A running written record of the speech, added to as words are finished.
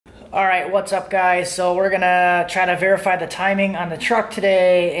Alright, what's up guys? So we're gonna try to verify the timing on the truck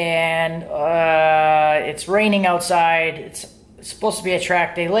today, and it's raining outside. It's supposed to be a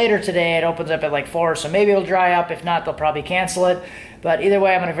track day later today. It opens up at like 4, so maybe it'll dry up. If not, they'll probably cancel it. But either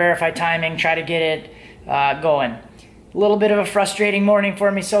way, I'm gonna verify timing, try to get it going. A little bit of a frustrating morning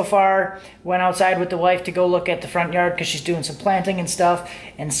for me so far. Went outside with the wife to go look at the front yard because she's doing some planting and stuff,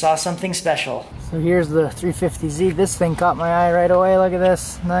 and saw something special. So here's the 350Z. This thing caught my eye right away. Look at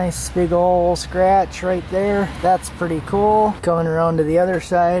this. Nice big old scratch right there. That's pretty cool. Coming around to the other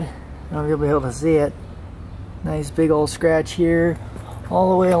side. I don't know if you'll be able to see it. Nice big old scratch here. All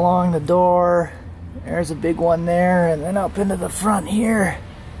the way along the door. There's a big one there, and then up into the front here.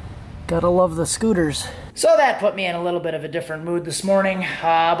 Gotta love the scooters. So that put me in a little bit of a different mood this morning,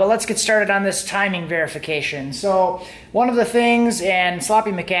 but let's get started on this timing verification. So one of the things, and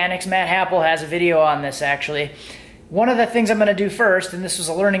Sloppy Mechanics, Matt Happel has a video on this actually. One of the things I'm going to do first, and this was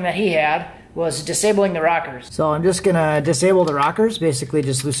a learning that he had, was disabling the rockers. So I'm just going to disable the rockers, basically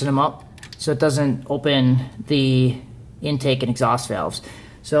just loosen them up so it doesn't open the intake and exhaust valves.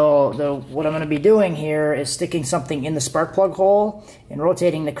 So what I'm going to be doing here is sticking something in the spark plug hole and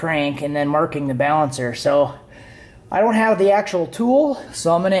rotating the crank and then marking the balancer. So I don't have the actual tool,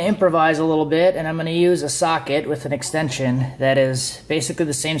 so I'm going to improvise a little bit, and I'm going to use a socket with an extension that is basically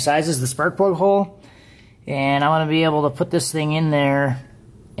the same size as the spark plug hole. And I want to be able to put this thing in there,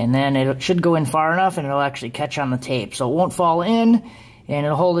 and then it should go in far enough and it'll actually catch on the tape. So it won't fall in, and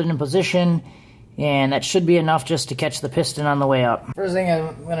it'll hold it in position. And that should be enough just to catch the piston on the way up. First thing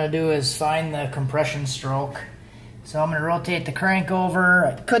I'm going to do is find the compression stroke. So I'm going to rotate the crank over.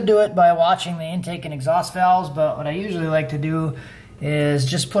 I could do it by watching the intake and exhaust valves, but what I usually like to do is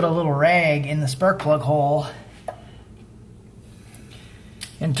just put a little rag in the spark plug hole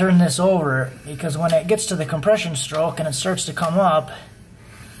and turn this over, because when it gets to the compression stroke and it starts to come up,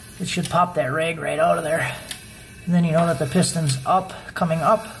 it should pop that rag right out of there. And then you know that the piston's up, coming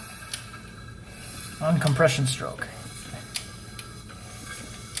up on compression stroke.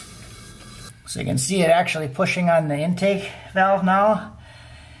 So you can see it actually pushing on the intake valve now.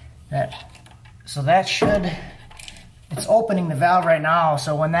 So that should, it's opening the valve right now,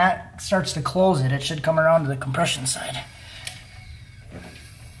 so when that starts to close it, it should come around to the compression side.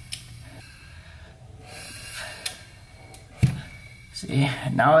 See,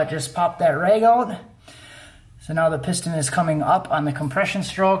 now it just popped that rag out. So now the piston is coming up on the compression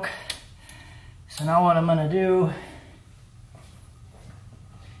stroke. So now what I'm going to do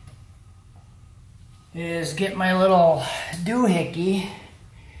is get my little doohickey,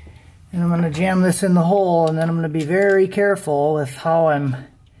 and I'm going to jam this in the hole, and then I'm going to be very careful with how I'm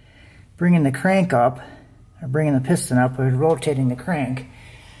bringing the crank up, or bringing the piston up, or rotating the crank.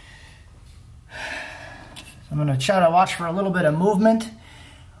 So I'm going to try to watch for a little bit of movement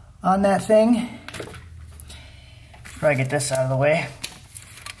on that thing. Try to get this out of the way.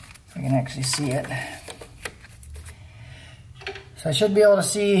 I can actually see it. So I should be able to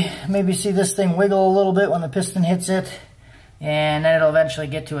see, maybe see this thing wiggle a little bit when the piston hits it, and then it'll eventually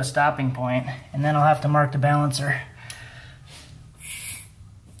get to a stopping point, and then I'll have to mark the balancer.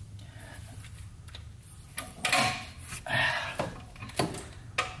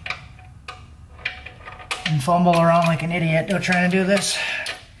 And fumble around like an idiot trying to do this.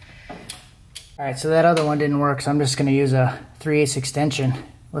 Alright, so that other one didn't work, so I'm just going to use a 3/8 extension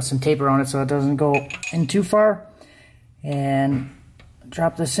with some tape around it so it doesn't go in too far. And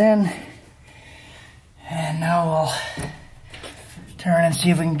drop this in. And now we'll turn and see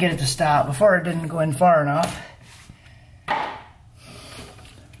if we can get it to stop. Before it didn't go in far enough.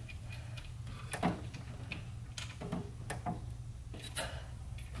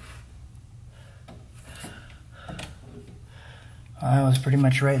 I was pretty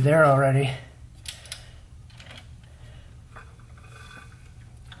much right there already.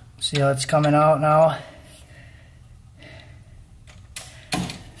 See how it's coming out now?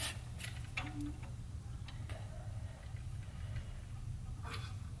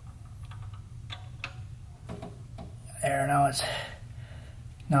 There,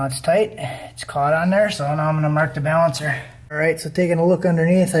 now it's tight. It's caught on there, so now I'm going to mark the balancer. Alright, so taking a look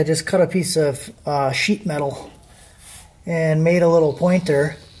underneath, I just cut a piece of sheet metal and made a little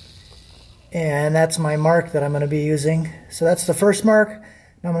pointer. And that's my mark that I'm going to be using. So that's the first mark.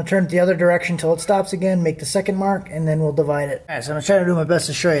 Now I'm going to turn it the other direction until it stops again, make the second mark, and then we'll divide it. Alright, so I'm going to try to do my best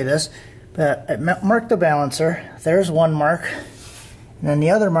to show you this. But I marked the balancer. There's one mark. And then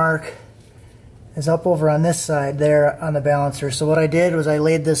the other mark is up over on this side there on the balancer. So what I did was I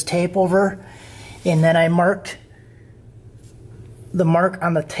laid this tape over, and then I marked the mark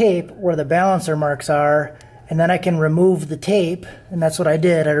on the tape where the balancer marks are, and then I can remove the tape, and that's what I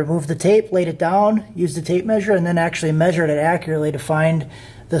did. I removed the tape, laid it down, used the tape measure, and then actually measured it accurately to find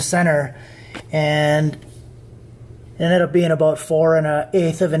the center, and it ended up being about 4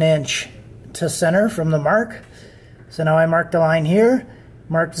 1/8 of an inch to center from the mark. So now I marked the line here,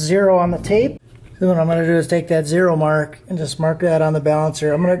 marked 0 on the tape. So what I'm going to do is take that 0 mark and just mark that on the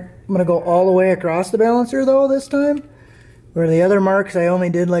balancer. I'm gonna go all the way across the balancer though this time, where the other marks I only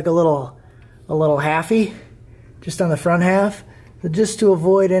did like a little halfy, just on the front half, but just to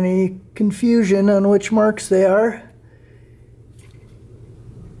avoid any confusion on which marks they are.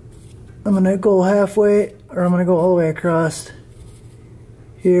 I'm gonna go halfway, or I'm gonna go all the way across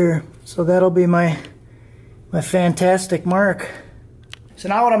here. So that'll be my fantastic mark. So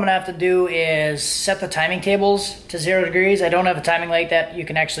now what I'm gonna have to do is set the timing tables to 0 degrees. I don't have a timing light that you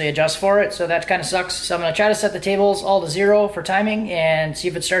can actually adjust for it, so that kind of sucks. So I'm gonna try to set the tables all to 0 for timing and see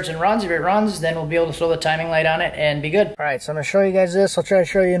if it starts and runs. If it runs, then we'll be able to throw the timing light on it and be good. All right, so I'm gonna show you guys this. I'll try to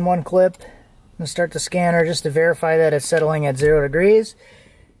show you in one clip. I'm gonna start the scanner just to verify that it's settling at 0 degrees.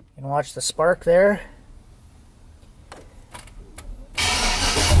 And watch the spark there.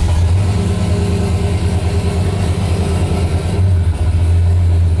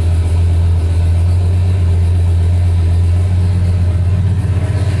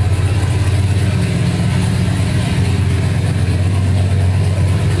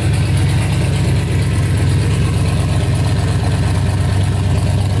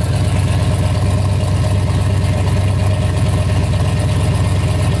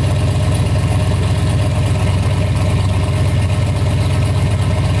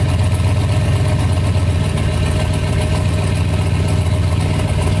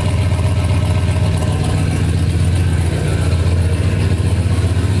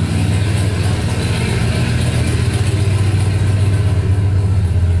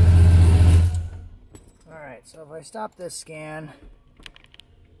 So if I stop this scan,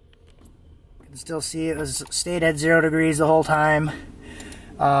 you can still see it was stayed at 0 degrees the whole time.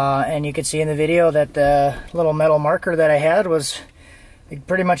 And you can see in the video that the little metal marker that I had was like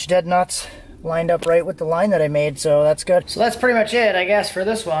pretty much dead nuts, lined up right with the line that I made, so that's good. So that's pretty much it, I guess, for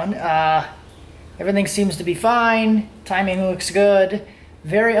this one. Everything seems to be fine. Timing looks good.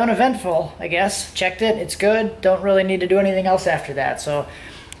 Very uneventful, I guess. Checked it, it's good. Don't really need to do anything else after that. So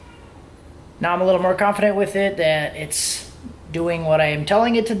now I'm a little more confident with it that it's doing what I am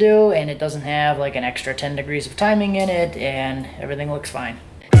telling it to do, and it doesn't have like an extra 10 degrees of timing in it, and everything looks fine.